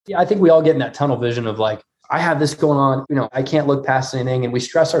Yeah, I think we all get in that tunnel vision of like, I have this going on, I can't look past anything, and we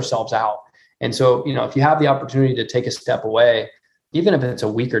stress ourselves out. And so, if you have the opportunity to take a step away, even if it's a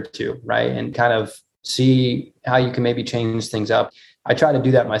week or two, right, and kind of see how you can maybe change things up. I try to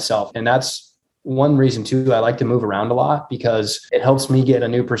do that myself. And that's one reason too, I like to move around a lot because it helps me get a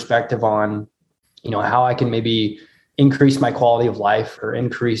new perspective on, how I can maybe increase my quality of life or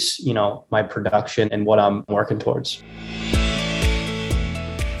increase, my production and what I'm working towards.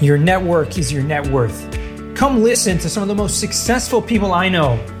 Your network is your net worth. Come listen to some of the most successful people I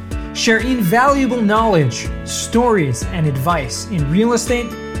know share invaluable knowledge, stories, and advice in real estate,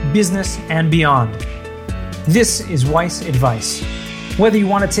 business, and beyond. This is Weiss Advice. Whether you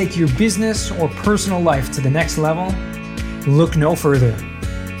want to take your business or personal life to the next level, look no further.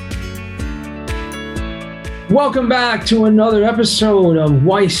 Welcome back to another episode of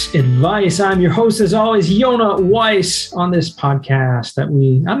Weiss Advice. I'm your host, as always, Yona Weiss, on this podcast that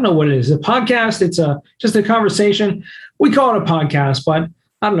I don't know what it is. A podcast, it's just a conversation. We call it a podcast, but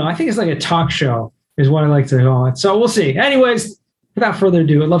I don't know. I think it's like a talk show is what I like to call it. So we'll see. Anyways, without further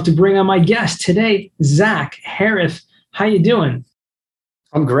ado, I'd love to bring on my guest today, Zach Hoereth. How you doing?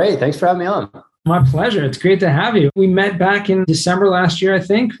 I'm great. Thanks for having me on. My pleasure. It's great to have you. We met back in December last year, I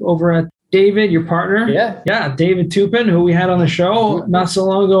think, over at David, your partner. Yeah, David Tupin, who we had on the show not so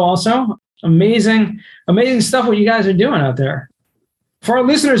long ago also. Amazing stuff what you guys are doing out there. For our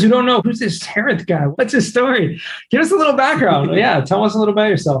listeners who don't know, who's this Hoereth guy? What's his story? Give us a little background. Yeah, tell us a little about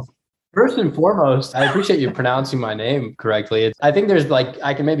yourself. First and foremost, I appreciate you pronouncing my name correctly. I think there's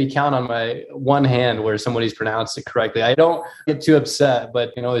I can maybe count on my one hand where somebody's pronounced it correctly. I don't get too upset,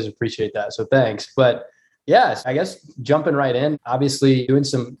 but I always appreciate that. So thanks. But yes, I guess jumping right in, obviously doing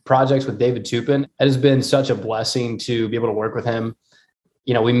some projects with David Tupin. It has been such a blessing to be able to work with him.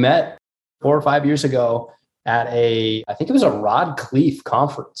 We met 4 or 5 years ago at I think it was a Rod Cleef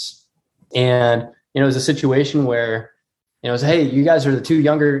conference. And, it was a situation where, it was, hey, you guys are the two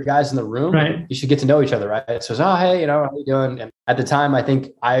younger guys in the room. Right. You should get to know each other, right? So it's, oh, hey, how are you doing? And at the time, I think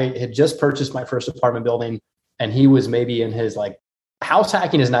I had just purchased my first apartment building, and he was maybe in his house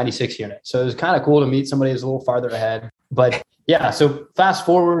hacking his 96 unit. So it was kind of cool to meet somebody who's a little farther ahead. But yeah, so fast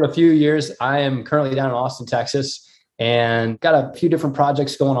forward a few years, I am currently down in Austin, Texas, and got a few different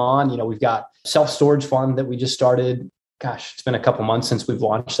projects going on. We've got self-storage fund that we just started. Gosh, it's been a couple months since we've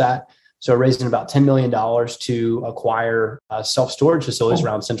launched that. So raising about $10 million to acquire self-storage facilities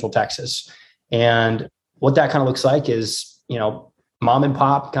around Central Texas. And what that kind of looks like is, mom and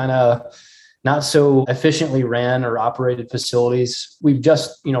pop kind of not so efficiently ran or operated facilities. We've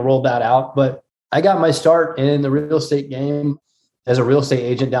just, rolled that out. But I got my start in the real estate game as a real estate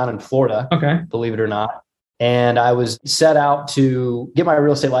agent down in Florida, believe it or not. And I was set out to get my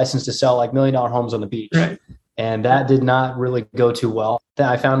real estate license to sell $1 million homes on the beach. Right. And that did not really go too well. Then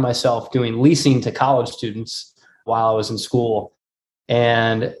I found myself doing leasing to college students while I was in school.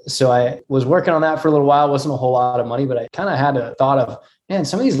 And so I was working on that for a little while. It wasn't a whole lot of money, but I kind of had a thought of, man,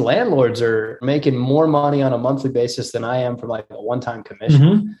 some of these landlords are making more money on a monthly basis than I am from a one-time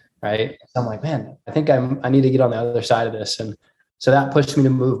commission, right? So I'm like, man, I think I need to get on the other side of this. And so that pushed me to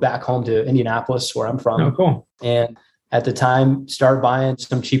move back home to Indianapolis, where I'm from. Oh, cool. And at the time, start buying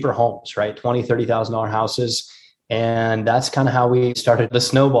some cheaper homes, right? $20,000, $30,000 houses. And that's kind of how we started the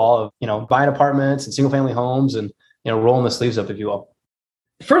snowball of, buying apartments and single family homes and, rolling the sleeves up, if you will.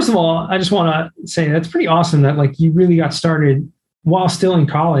 First of all, I just want to say that's pretty awesome that you really got started while still in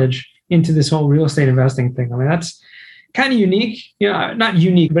college into this whole real estate investing thing. I mean, that's kind of unique. Not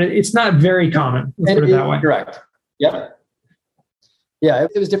unique, but it's not very common. Let's put it that way. Correct. Yeah. Yeah,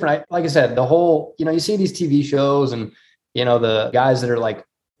 it was different. Like I said, the whole, you see these TV shows and, the guys that are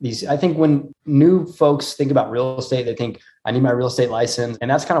these, I think when new folks think about real estate, they think I need my real estate license.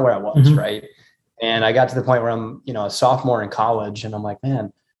 And that's kind of where I was, right? And I got to the point where I'm, a sophomore in college, and I'm like,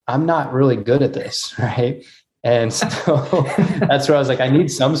 man, I'm not really good at this, right? And so that's where I was like, I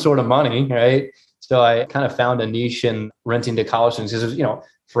need some sort of money, right? So I kind of found a niche in renting to college students because,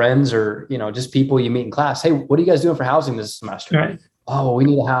 friends or, just people you meet in class. Hey, what are you guys doing for housing this semester? Right. Oh, we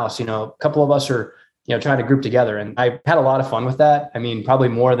need a house. A couple of us are, trying to group together. And I had a lot of fun with that. I mean, probably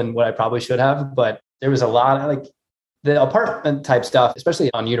more than what I probably should have, but there was a lot of the apartment type stuff,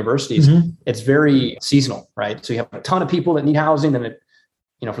 especially on universities, it's very seasonal, right? So you have a ton of people that need housing, and it,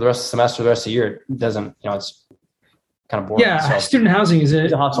 for the rest of the semester, the rest of the year, it doesn't, it's kind of boring. Yeah. So student housing is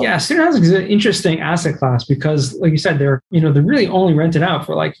student housing is an interesting asset class because like you said, they're really only rented out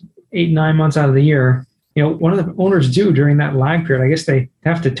for 8-9 months out of the year. what do the owners do during that lag period? I guess they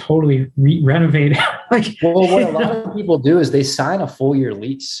have to totally renovate. Well, what a lot of people do is they sign a full year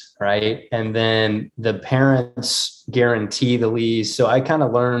lease, right? And then the parents guarantee the lease. So I kind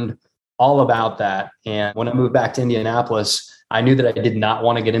of learned all about that. And when I moved back to Indianapolis, I knew that I did not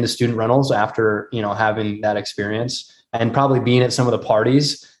want to get into student rentals after, having that experience and probably being at some of the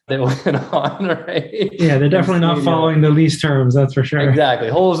parties that went on, right? Yeah, they're definitely not following the lease terms. That's for sure. Exactly.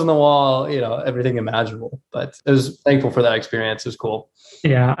 Holes in the wall, everything imaginable. But I was thankful for that experience. It was cool.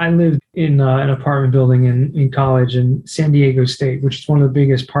 Yeah, I lived in an apartment building in college in San Diego State, which is one of the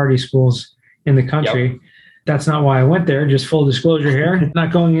biggest party schools in the country. Yep. That's not why I went there. Just full disclosure here.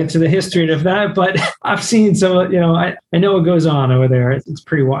 Not going into the history of that, but I've seen some, I know what goes on over there. It's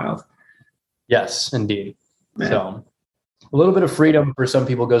pretty wild. Yes, indeed. Man. So a little bit of freedom for some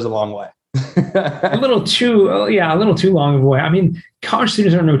people goes a long way. a little too long of a way. I mean, college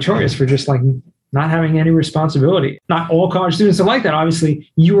students are notorious for just like not having any responsibility. Not all college students are like that.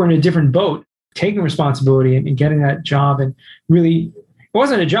 Obviously, you were in a different boat, taking responsibility and getting that job, and really, it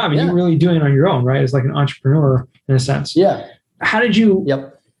wasn't a job, and you were really doing it on your own, right? As like an entrepreneur in a sense. Yeah. How did you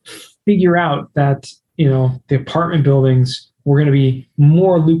figure out that, the apartment buildings were going to be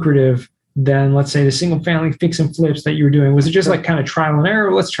more lucrative than, let's say, the single family fix and flips that you were doing? Was it just like kind of trial and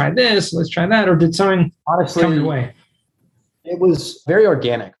error? Let's try this, let's try that. Or did something come your way? It was very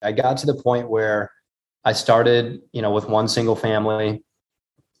organic. I got to the point where I started, with one single family,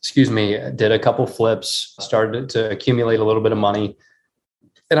 did a couple flips, started to accumulate a little bit of money.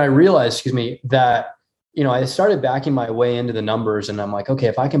 And I realized, that, I started backing my way into the numbers, and I'm like, okay,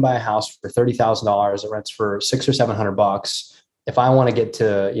 if I can buy a house for $30,000, it rents for $600 or $700. If I want to get to,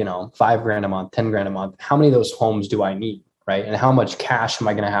 $5,000 a month, $10,000 a month, how many of those homes do I need? Right. And how much cash am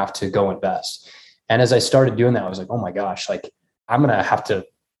I going to have to go invest? And as I started doing that, I was like, oh my gosh, like I'm going to have to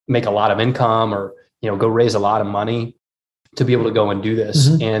make a lot of income or, go raise a lot of money to be able to go and do this.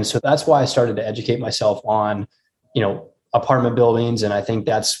 Mm-hmm. And so that's why I started to educate myself on, apartment buildings. And I think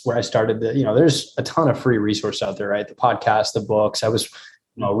that's where I started there's a ton of free resource out there, right? The podcast, the books. I was,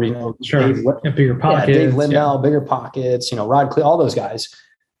 reading Bigger Pockets, Dave Lindell, Bigger Pockets, Rod Clee, all those guys.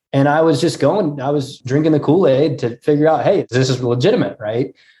 And I was just I was drinking the Kool-Aid to figure out, hey, this is legitimate,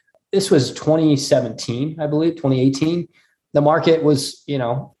 right? This was 2017, I believe, 2018. The market was,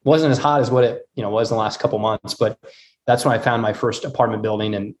 wasn't as hot as what it, was in the last couple months, but that's when I found my first apartment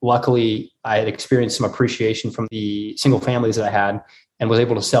building. And luckily I had experienced some appreciation from the single families that I had and was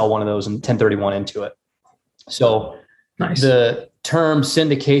able to sell one of those and 1031 into it. So nice. The term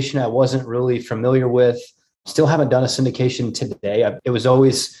syndication, I wasn't really familiar with. Still haven't done a syndication today. It was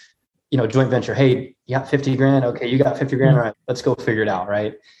always, joint venture. Hey, you got 50 grand. Okay. You got 50 grand. All right, let's go figure it out.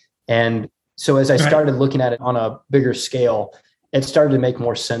 Right. And so as I started looking at it on a bigger scale, it started to make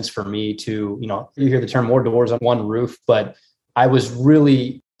more sense for me to, you hear the term more doors on one roof, but I was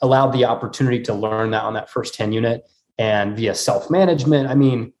really allowed the opportunity to learn that on that first 10 unit and via self-management. I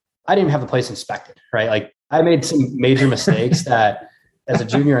mean, I didn't even have the place inspected, right? Like I made some major mistakes that as a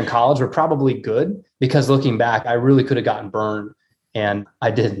junior in college were probably good, because looking back, I really could have gotten burned and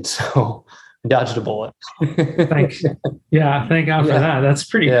I didn't. So I dodged a bullet. Thanks. Yeah. Thank God for that. That's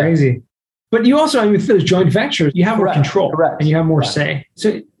pretty crazy. But you also, with those joint ventures, you have more control and you have more say.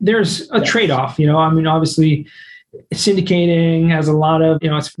 So there's a trade-off, obviously syndicating has a lot of,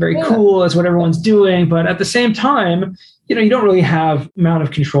 it's very cool. That's what everyone's doing. But at the same time, you don't really have amount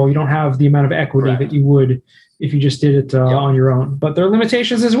of control. You don't have the amount of equity that you would if you just did it on your own. But there are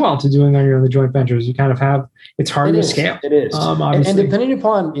limitations as well to doing on your own, the joint ventures. You kind of have, it's hard to scale. It is. And depending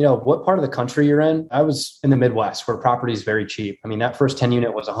upon, what part of the country you're in, I was in the Midwest where property is very cheap. I mean, that first 10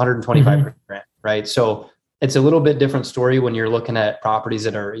 unit was 125 grand, right? So it's a little bit different story when you're looking at properties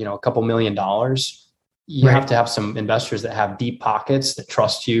that are, a couple $1 million. You have to have some investors that have deep pockets that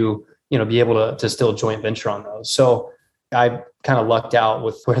trust you, be able to still joint venture on those. So I kind of lucked out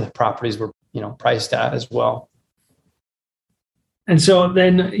with where the properties were, priced at as well. And so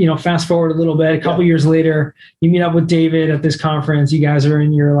then, fast forward a little bit, a couple years later, you meet up with David at this conference. You guys are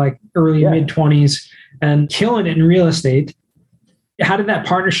in your early mid 20s and killing it in real estate. How did that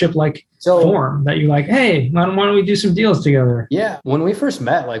partnership form that you're hey, why don't we do some deals together? Yeah. When we first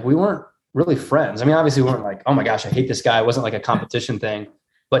met, we weren't really friends. I mean, obviously we weren't oh my gosh, I hate this guy. It wasn't a competition thing,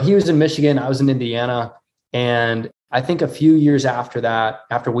 but he was in Michigan. I was in Indiana. And I think a few years after that,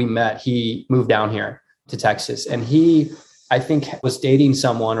 after we met, he moved down here to Texas, and he, I think, was dating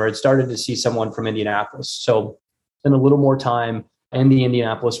someone or had started to see someone from Indianapolis. So spent a little more time in the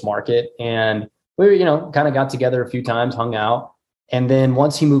Indianapolis market, and we, kind of got together a few times, hung out. And then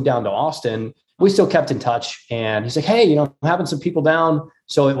once he moved down to Austin, we still kept in touch. And he's like, hey, I'm having some people down.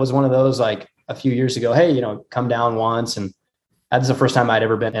 So it was one of those a few years ago, hey, come down once. And that's the first time I'd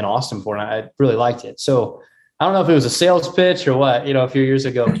ever been in Austin before. And I really liked it. So I don't know if it was a sales pitch or what, a few years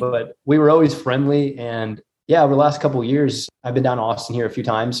ago, but we were always friendly. And yeah, over the last couple of years, I've been down to Austin here a few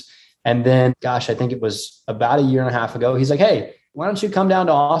times. And then, gosh, I think it was about a year and a half ago, he's like, hey, why don't you come down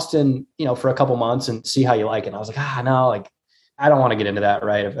to Austin, for a couple months and see how you like it? And I was like, no, I don't want to get into that.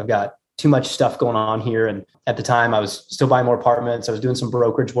 Right. I've got too much stuff going on here. And at the time I was still buying more apartments. I was doing some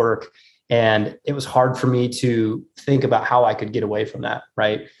brokerage work, and it was hard for me to think about how I could get away from that.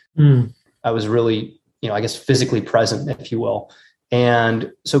 Right. I was really, I guess physically present, if you will.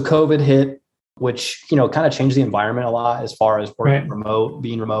 And so COVID hit, which, kind of changed the environment a lot as far as working remote,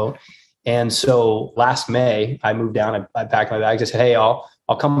 being remote. And so last May, I moved down, I packed my bags. I said, hey, I'll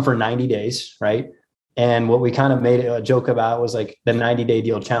come for 90 days. Right. And what we kind of made a joke about was like the 90-day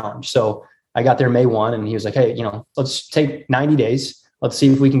deal challenge. So I got there May 1, and he was like, hey, let's take 90 days. Let's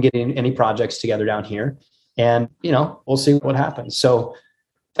see if we can get any projects together down here. And, we'll see what happens. So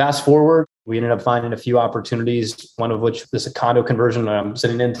fast forward, we ended up finding a few opportunities, one of which is a condo conversion that I'm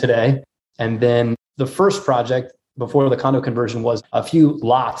sitting in today. And then the first project before the condo conversion was a few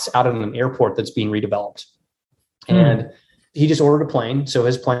lots out at an airport that's being redeveloped. And he just ordered a plane. So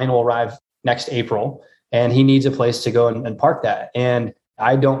his plane will arrive next April, and he needs a place to go and park that. And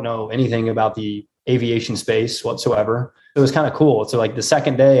I don't know anything about the aviation space whatsoever. It was kind of cool. So like the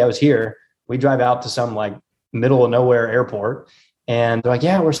second day I was here, we drive out to some like middle of nowhere airport, and they're like,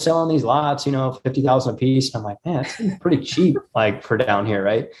 yeah, we're selling these lots, $50,000 a piece. And I'm like, man, it's pretty cheap, like for down here.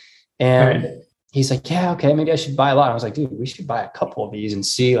 Right. And he's like, yeah, okay, maybe I should buy a lot. I was like, dude, we should buy a couple of these and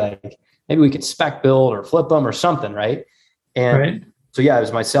see, like, maybe we could spec build or flip them or something. Right. And so yeah, it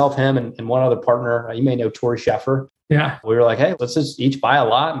was myself, him, and one other partner. You may know Tori Sheffer. Yeah. We were like, hey, let's just each buy a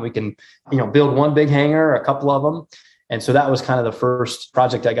lot, and we can, build one big hangar, a couple of them. And so that was kind of the first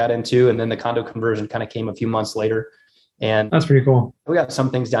project I got into. And then the condo conversion kind of came a few months later. And that's pretty cool. We got some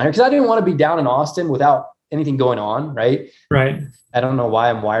things down here because I didn't want to be down in Austin without anything going on. Right. I don't know why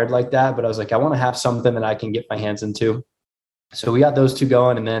I'm wired like that, but I was like, I want to have something that I can get my hands into. So we got those two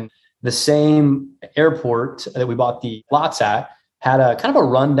going. And then the same airport that we bought the lots at had a kind of a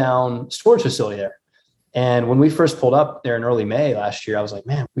rundown storage facility there. And when we first pulled up there in early May last year, I was like,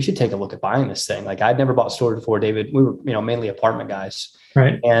 man, we should take a look at buying this thing. Like I'd never bought storage before, David. We were, mainly apartment guys.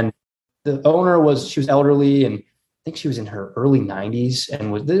 Right. And the owner she was elderly, and I think she was in her early 90s,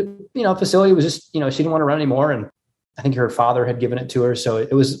 and was the, facility was just, she didn't want to run anymore. And I think her father had given it to her. So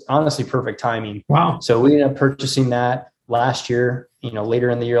it was honestly perfect timing. Wow. So we ended up purchasing that last year, later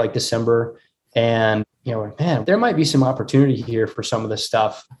in the year, like December. And, man, there might be some opportunity here for some of this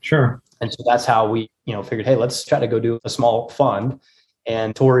stuff. Sure. And so that's how we, figured, hey, let's try to go do a small fund.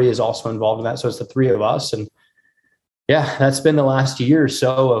 And Tori is also involved in that. So it's the three of us. And yeah, that's been the last year or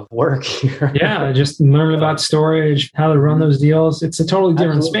so of work here. Yeah. Just learn about storage, how to run those deals. It's a totally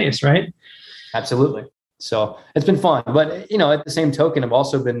different space, right? Absolutely. So it's been fun. But, at the same token, I've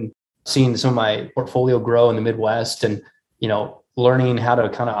also been seeing some of my portfolio grow in the Midwest, and, learning how to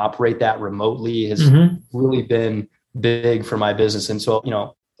kind of operate that remotely has really been big for my business. And so,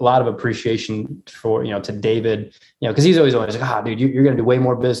 a lot of appreciation for, to David, because he's always like, dude, you're going to do way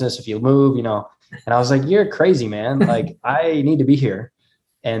more business if you move, and I was like, you're crazy, man. Like I need to be here.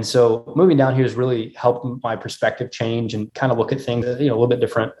 And so moving down here has really helped my perspective change and kind of look at things, a little bit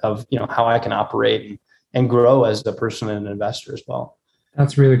different of, how I can operate and grow as a person and an investor as well.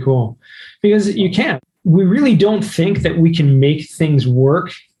 That's really cool, because you can't. We really don't think that we can make things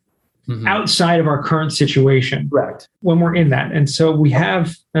work outside of our current situation. Correct. When we're in that. And so we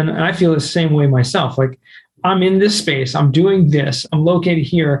have, and I feel the same way myself, like I'm in this space, I'm doing this, I'm located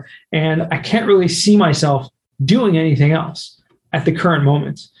here, and I can't really see myself doing anything else at the current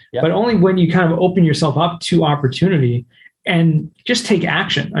moment. Yep. But only when you kind of open yourself up to opportunity and just take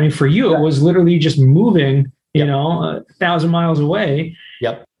action. I mean, for you, it was literally just moving, 1,000 miles away.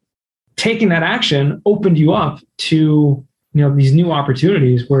 Yep. Taking that action opened you up to, these new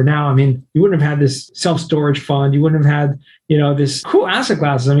opportunities where now, I mean, you wouldn't have had this self-storage fund. You wouldn't have had, this cool asset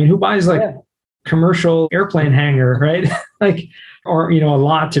classes. I mean, who buys commercial airplane hangar, right? Or, a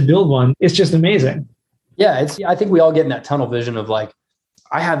lot to build one. It's just amazing. Yeah. I think we all get in that tunnel vision of like,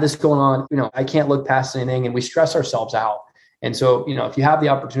 I have this going on, I can't look past anything, and we stress ourselves out. And so, if you have the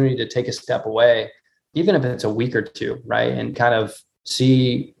opportunity to take a step away, even if it's a week or two, right, and kind of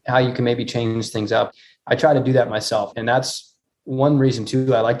see how you can maybe change things up. I try to do that myself. And that's one reason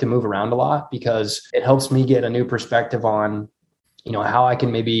too. I like to move around a lot because it helps me get a new perspective on, how I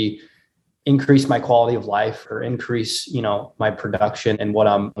can maybe increase my quality of life or increase, my production and what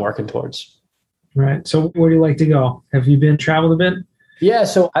I'm working towards. Right. So where do you like to go? Have you been traveled a bit? Yeah.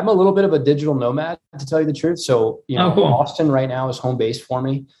 So I'm a little bit of a digital nomad, to tell you the truth. So, Cool. Austin right now is home base for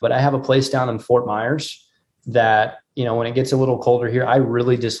me, but I have a place down in Fort Myers that, when it gets a little colder here, I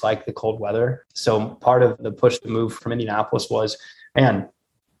really dislike the cold weather. So part of the push to move from Indianapolis was, man,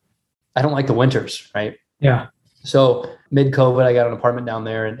 I don't like the winters, right? Yeah. So mid-COVID, I got an apartment down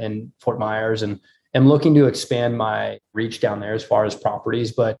there in Fort Myers, and am looking to expand my reach down there as far as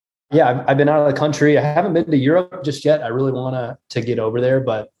properties. But yeah, I've been out of the country. I haven't been to Europe just yet. I really want to get over there,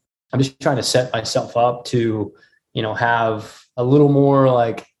 but I'm just trying to set myself up to, have a little more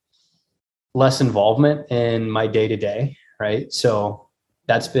like less involvement in my day to day. Right. So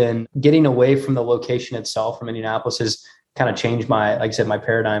that's been getting away from the location itself from Indianapolis has kind of changed my, like I said, my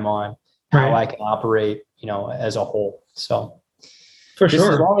paradigm on how I can operate, as a whole. So for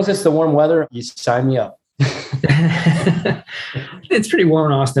sure, as long as it's the warm weather, you sign me up. It's pretty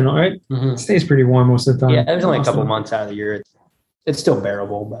warm in Austin, right? Mm-hmm. It stays pretty warm most of the time. Yeah, there's only a couple months out of the year. It's still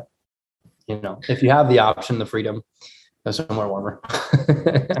bearable, but if you have the option, the freedom, go somewhere warmer.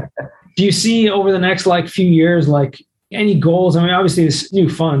 Do you see over the next few years, any goals? I mean, obviously this new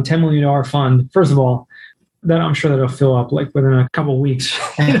fund, $10 million fund, first of all, that I'm sure that'll fill up within a couple of weeks,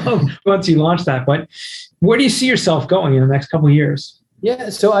 once you launch that. But where do you see yourself going in the next couple of years? Yeah.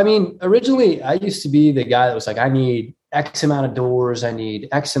 So, I mean, originally I used to be the guy that was like, I need X amount of doors. I need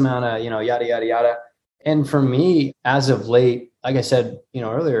X amount of, yada, yada, yada. And for me, as of late, like I said,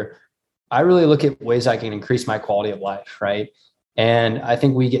 earlier, I really look at ways I can increase my quality of life. Right. And I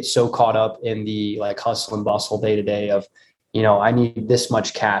think we get so caught up in the hustle and bustle day to day of, I need this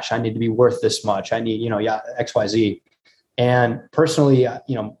much cash. I need to be worth this much. I need, X, Y, Z. And personally,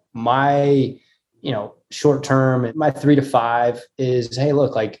 my, short term, my 3 to 5 is, hey,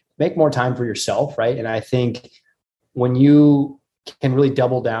 look, make more time for yourself. Right. And I think when you can really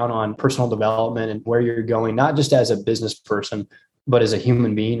double down on personal development and where you're going, not just as a business person, but as a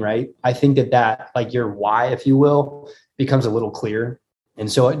human being, right? I think that your why, if you will, becomes a little clearer. And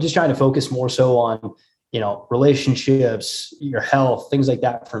so just trying to focus more so on, relationships, your health, things like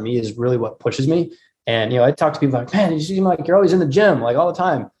that for me is really what pushes me. And, I talk to people like, man, you seem like you're always in the gym, all the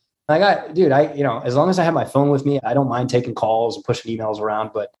time. As long as I have my phone with me, I don't mind taking calls and pushing emails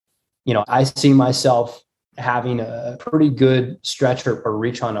around. But, I see myself having a pretty good stretch or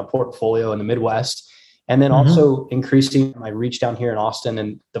reach on a portfolio in the Midwest, and then also increasing my reach down here in Austin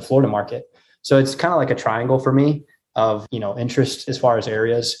and the Florida market. So it's kind of like a triangle for me of, interest as far as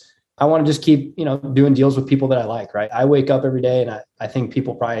areas. I want to just keep, doing deals with people that I like, right? I wake up every day and I think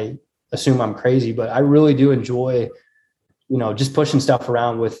people probably assume I'm crazy, but I really do enjoy, just pushing stuff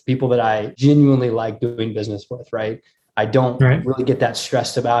around with people that I genuinely like doing business with, right? I don't really get that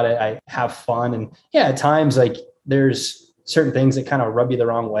stressed about it. I have fun. And yeah, at times, there's certain things that kind of rub you the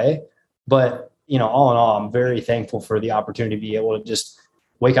wrong way. But, all in all, I'm very thankful for the opportunity to be able to just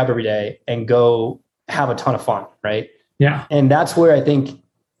wake up every day and go have a ton of fun, right? Yeah. And that's where I think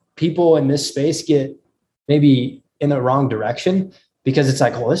people in this space get maybe in the wrong direction, because it's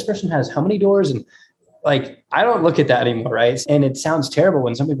well, this person has how many doors? And I don't look at that anymore, right? And it sounds terrible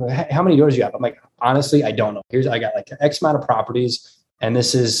when some people are like, hey, how many doors do you have? I'm like, honestly, I don't know. I got X amount of properties, and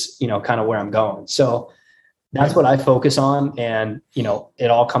this is, kind of where I'm going. So that's what I focus on. And, it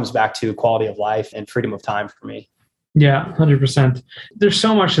all comes back to quality of life and freedom of time for me. Yeah, 100%. There's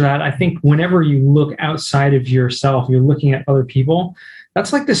so much of that. I think whenever you look outside of yourself, you're looking at other people. That's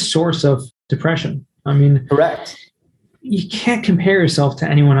the source of depression. I mean, correct. You can't compare yourself to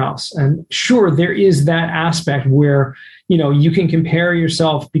anyone else. And sure, there is that aspect where, you can compare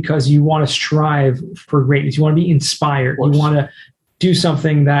yourself because you want to strive for greatness. You want to be inspired. You want to do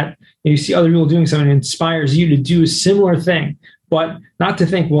something that you see other people doing something that inspires you to do a similar thing, but not to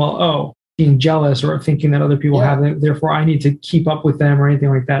think, being jealous or thinking that other people have it, therefore I need to keep up with them or anything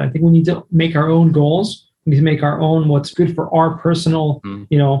like that. I think we need to make our own goals. We need to make our own what's good for our personal,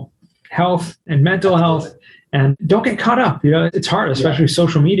 health and mental health. And don't get caught up. It's hard, especially with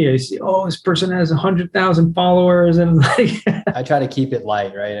social media. You see, this person has 100,000 followers, and I try to keep it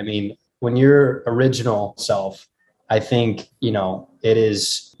light, right? I mean, when your original self, I think it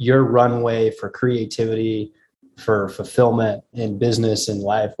is your runway for creativity, for fulfillment in business and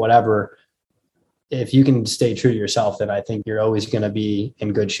life, whatever. If you can stay true to yourself, then I think you're always going to be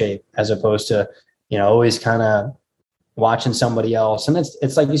in good shape, as opposed to always kind of watching somebody else. And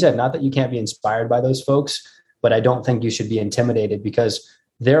it's like you said, not that you can't be inspired by those folks, but I don't think you should be intimidated, because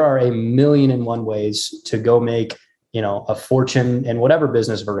there are 1,000,001 ways to go make, a fortune in whatever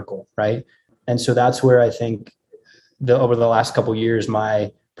business vertical. Right. And so that's where I think over the last couple of years,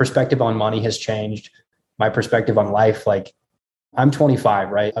 my perspective on money has changed. My perspective on life, I'm 25,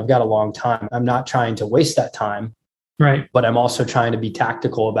 right? I've got a long time. I'm not trying to waste that time. Right. But I'm also trying to be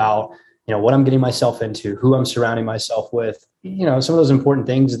tactical about, what I'm getting myself into, who I'm surrounding myself with, some of those important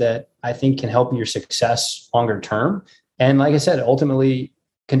things that I think can help your success longer term. And like I said, ultimately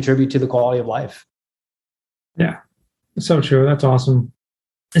contribute to the quality of life. Yeah, so true. That's awesome.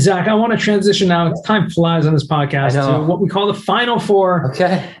 Zach, I want to transition now. Time flies on this podcast to what we call the final four.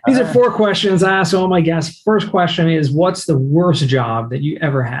 Okay. These are 4 questions I ask all my guests. First question is, what's the worst job that you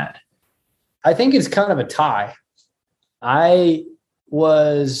ever had? I think it's kind of a tie. I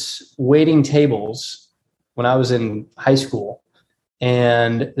was waiting tables when I was in high school.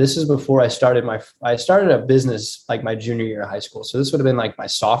 And this is before I started a business like my junior year of high school. So this would have been like my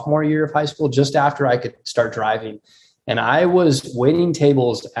sophomore year of high school, just after I could start driving. And I was waiting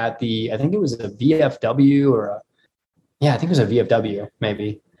tables at I think it was a VFW I think it was a VFW,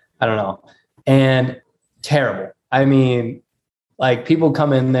 maybe. I don't know. And terrible. I mean, like people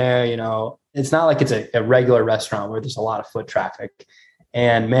come in there, it's not like it's a regular restaurant where there's a lot of foot traffic.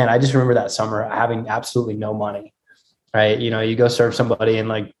 And man, I just remember that summer having absolutely no money, right? You go serve somebody and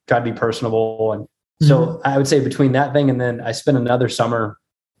like try to be personable. And so I would say between that thing and then I spent another summer,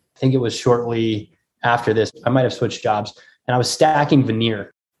 I think it was shortly after this, I might've switched jobs, and I was stacking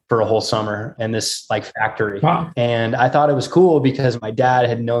veneer for a whole summer in this like factory. Wow. And I thought it was cool because my dad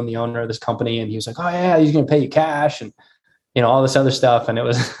had known the owner of this company, and he was like, oh yeah, he's going to pay you cash. And all this other stuff. And it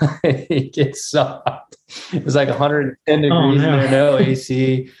was, it sucked. It was like 110 degrees in there, no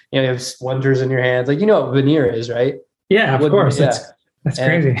AC, you have splinters in your hands. Like, what veneer is, right? Yeah, of course. Yeah. That's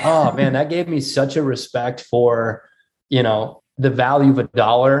crazy. Oh man, that gave me such a respect for, the value of a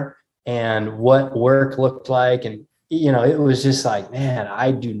dollar and what work looked like. And, it was just like, man,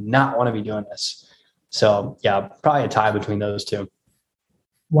 I do not want to be doing this. So yeah, probably a tie between those two.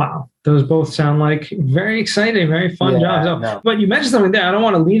 Wow. Those both sound like very exciting, very fun jobs. No. But you mentioned something there. I don't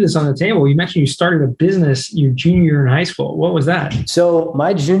want to leave this on the table. You mentioned you started a business your junior year in high school. What was that? So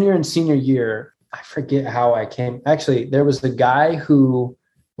my junior and senior year, I forget how I came. Actually, there was the guy who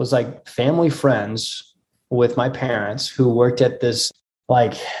was like family friends with my parents who worked at this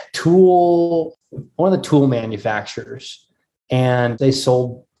like one of the tool manufacturers. And they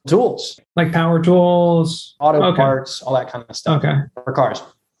sold tools. Like power tools? Auto parts, all that kind of stuff for cars.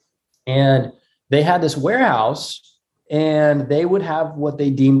 And they had this warehouse, and they would have what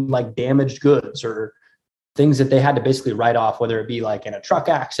they deemed like damaged goods or things that they had to basically write off, whether it be like in a truck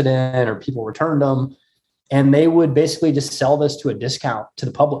accident or people returned them. And they would basically just sell this to a discount to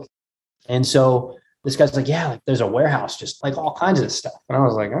the public. And so this guy's like, yeah, like there's a warehouse, just like all kinds of stuff. And I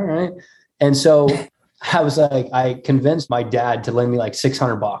was like, all right. And so I was like, I convinced my dad to lend me like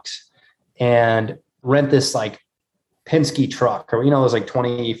 $600 and rent this like Penske truck, or those like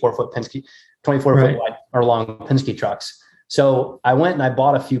 24-foot Penske, 24-foot wide or long Penske trucks. So I went and I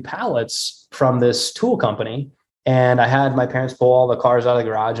bought a few pallets from this tool company, and I had my parents pull all the cars out of the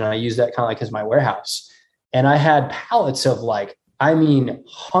garage, and I used that kind of like as my warehouse. And I had pallets of like,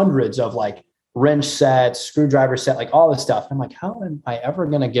 hundreds of like wrench sets, screwdriver set, like all this stuff. I'm like, how am I ever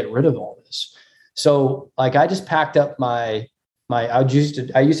going to get rid of all this? So like, I just packed up I used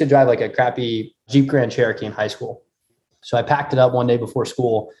to drive like a crappy Jeep Grand Cherokee in high school. So I packed it up one day before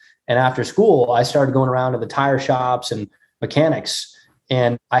school, and after school, I started going around to the tire shops and mechanics.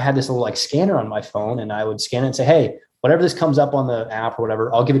 And I had this little like scanner on my phone, and I would scan it and say, hey, whatever this comes up on the app or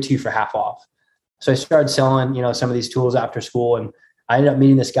whatever, I'll give it to you for half off. So I started selling, some of these tools after school, and I ended up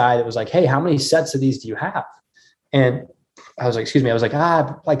meeting this guy that was like, hey, how many sets of these do you have? And I was like, excuse me. I was like,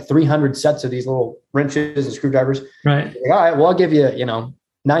 like 300 sets of these little wrenches and screwdrivers. Right. Like, all right, well, I'll give you,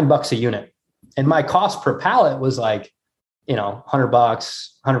 $9 a unit. And my cost per pallet was like, $100,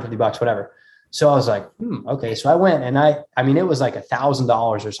 $150, whatever. So I was like, okay. So I went, and it was like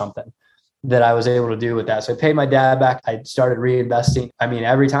 $1,000 or something that I was able to do with that. So I paid my dad back. I started reinvesting.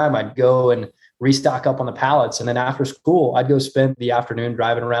 Every time I'd go and restock up on the pallets. And then after school, I'd go spend the afternoon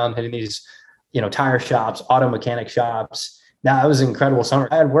driving around, hitting these, tire shops, auto mechanic shops. Now it was an incredible summer.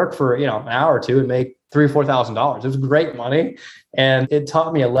 I had work for, an hour or two and make $3,000 or $4,000. It was great money. And it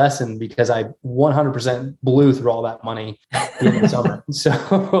taught me a lesson because I 100% blew through all that money in the summer. So,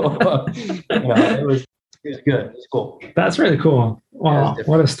 it was good. It was cool. That's really cool. Wow.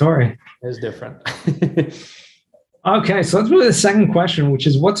 What a story. It was different. Okay. So let's move to the second question, which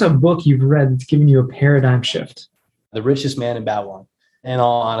is, what's a book you've read that's given you a paradigm shift? The Richest Man in Babylon. In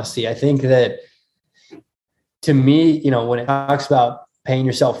all honesty, I think that to me, when it talks about paying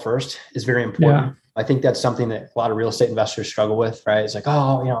yourself first is very important. Yeah. I think that's something that a lot of real estate investors struggle with, right? It's like,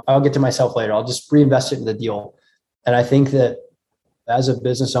 I'll get to myself later. I'll just reinvest it in the deal. And I think that as a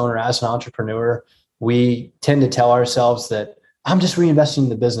business owner, as an entrepreneur, we tend to tell ourselves that I'm just reinvesting in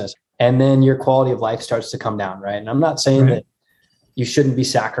the business. And then your quality of life starts to come down, right? And I'm not saying that you shouldn't be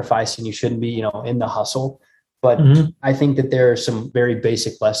sacrificing, you shouldn't be, in the hustle. But I think that there are some very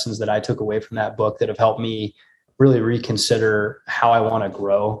basic lessons that I took away from that book that have helped me really reconsider how I want to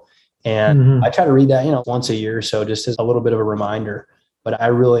grow. And I try to read that, once a year or so, just as a little bit of a reminder. But I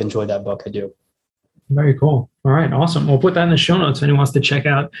really enjoyed that book. I do. Very cool. All right. Awesome. We'll put that in the show notes if anyone wants to check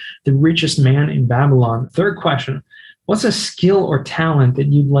out The Richest Man in Babylon. Third question. What's a skill or talent that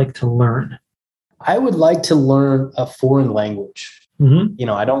you'd like to learn? I would like to learn a foreign language.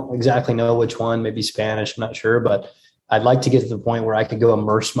 I don't exactly know which one, maybe Spanish, I'm not sure, but I'd like to get to the point where I could go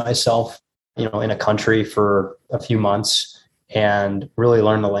immerse myself, in a country for a few months and really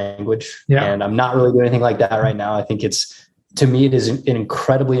learn the language. Yeah. And I'm not really doing anything like that right now. I think to me, it is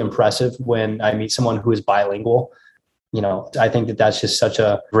incredibly impressive when I meet someone who is bilingual. I think that that's just such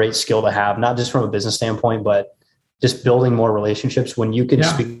a great skill to have, not just from a business standpoint, but just building more relationships. When you can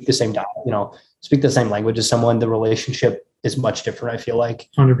speak the same speak the same language as someone, the relationship is much different, I feel like.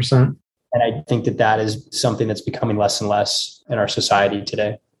 100%. And I think that is something that's becoming less and less in our society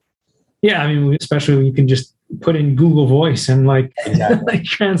today. Yeah. I mean, especially when you can just put in Google Voice and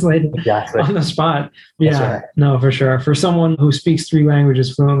translate on the spot. Yeah, right. No, for sure. For someone who speaks 3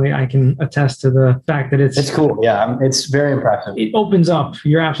 languages fluently, I can attest to the fact that it's cool. Yeah. It's very impressive. It opens up.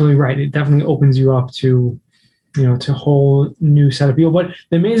 You're absolutely right. It definitely opens you up to, to a whole new set of people. But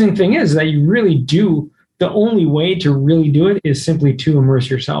the amazing thing is that you really do. The only way to really do it is simply to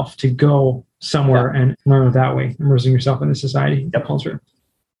immerse yourself, to go somewhere and learn it that way, immersing yourself in the society, the culture.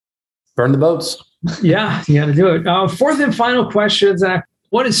 Burn the boats. Yeah, you got to do it. Fourth and final question, Zach.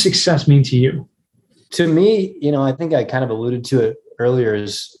 What does success mean to you? To me, I think I kind of alluded to it earlier,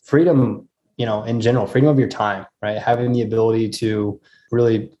 is freedom, in general, freedom of your time, right? Having the ability to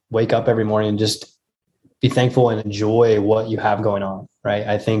really wake up every morning and just be thankful and enjoy what you have going on, right?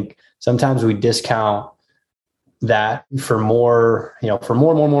 I think sometimes we discount that for more, for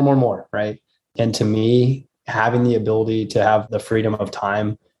more, right? And to me, having the ability to have the freedom of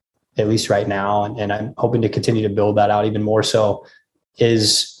time, at least right now, and I'm hoping to continue to build that out even more so,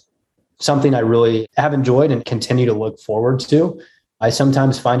 is something I really have enjoyed and continue to look forward to. I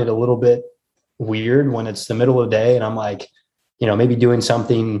sometimes find it a little bit weird when it's the middle of the day and I'm like, maybe doing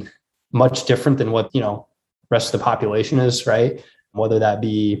something much different than what, rest of the population is, right? Whether that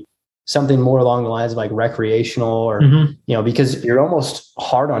be something more along the lines of like recreational or, because you're almost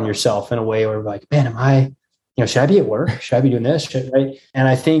hard on yourself in a way where like, man, am I, should I be at work? Should I be doing this? Right. And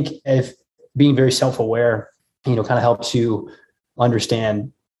I think if being very self-aware, kind of helps you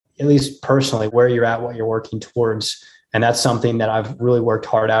understand, at least personally, where you're at, what you're working towards. And that's something that I've really worked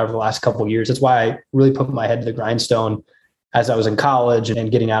hard at over the last couple of years. That's why I really put my head to the grindstone as I was in college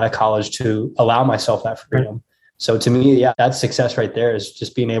and getting out of college to allow myself that freedom. Right. So to me, that's success right there, is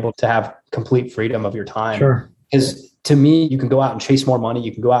just being able to have complete freedom of your time. Sure. Because to me, you can go out and chase more money.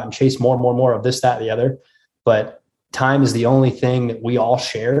 You can go out and chase more of this, that, the other. But time is the only thing that we all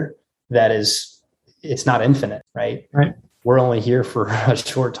share that it's not infinite, right? Right. We're only here for a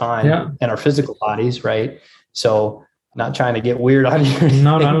short time in our physical bodies, right? So not trying to get weird on you.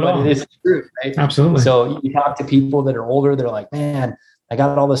 No, not at all. It is true, right? Absolutely. So you talk to people that are older, they're like, man, I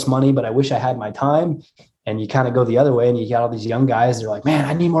got all this money, but I wish I had my time. And you kind of go the other way and you got all these young guys, they're like, man,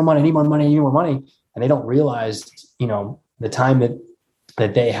 I need more money, I need more money, I need more money. And they don't realize, the time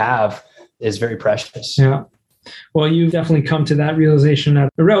that they have is very precious. Yeah. Well, you've definitely come to that realization at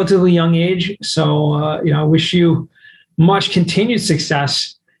a relatively young age. So, I wish you much continued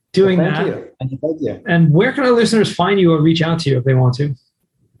success doing that. Thank you. And where can our listeners find you or reach out to you if they want to?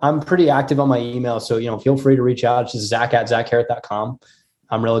 I'm pretty active on my email. So, feel free to reach out. It's just zach@zachhoereth.com.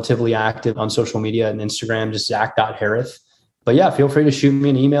 I'm relatively active on social media and Instagram, just zach.hoereth. But yeah, feel free to shoot me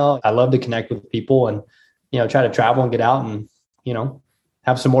an email. I love to connect with people and, try to travel and get out and,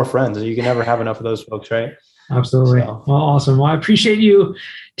 have some more friends. You can never have enough of those folks, right? Absolutely. So. Well, awesome. Well, I appreciate you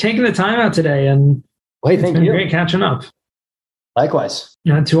taking the time out today, and it's been great catching up. Likewise.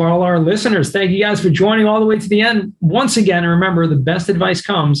 And to all our listeners, thank you guys for joining all the way to the end. Once again, remember, the best advice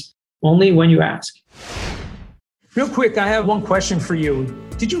comes only when you ask. Real quick, I have one question for you.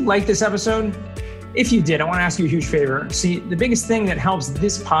 Did you like this episode? If you did, I want to ask you a huge favor. See, the biggest thing that helps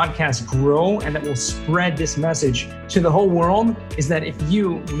this podcast grow and that will spread this message to the whole world is that if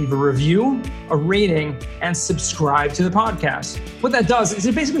you leave a review, a rating, and subscribe to the podcast. What that does is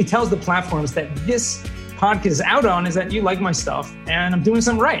it basically tells the platforms that this podcast is out on is that you like my stuff and I'm doing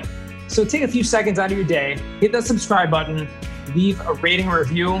something right. So take a few seconds out of your day, hit that subscribe button, leave a rating or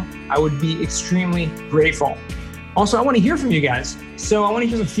review. I would be extremely grateful. Also, I want to hear from you guys. So I want to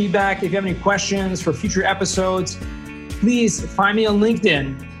hear some feedback. If you have any questions for future episodes, please find me on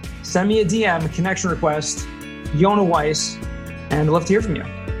LinkedIn send me a DM, a connection request, Yona Weiss, and I'd love to hear from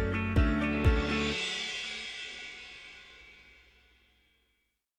you.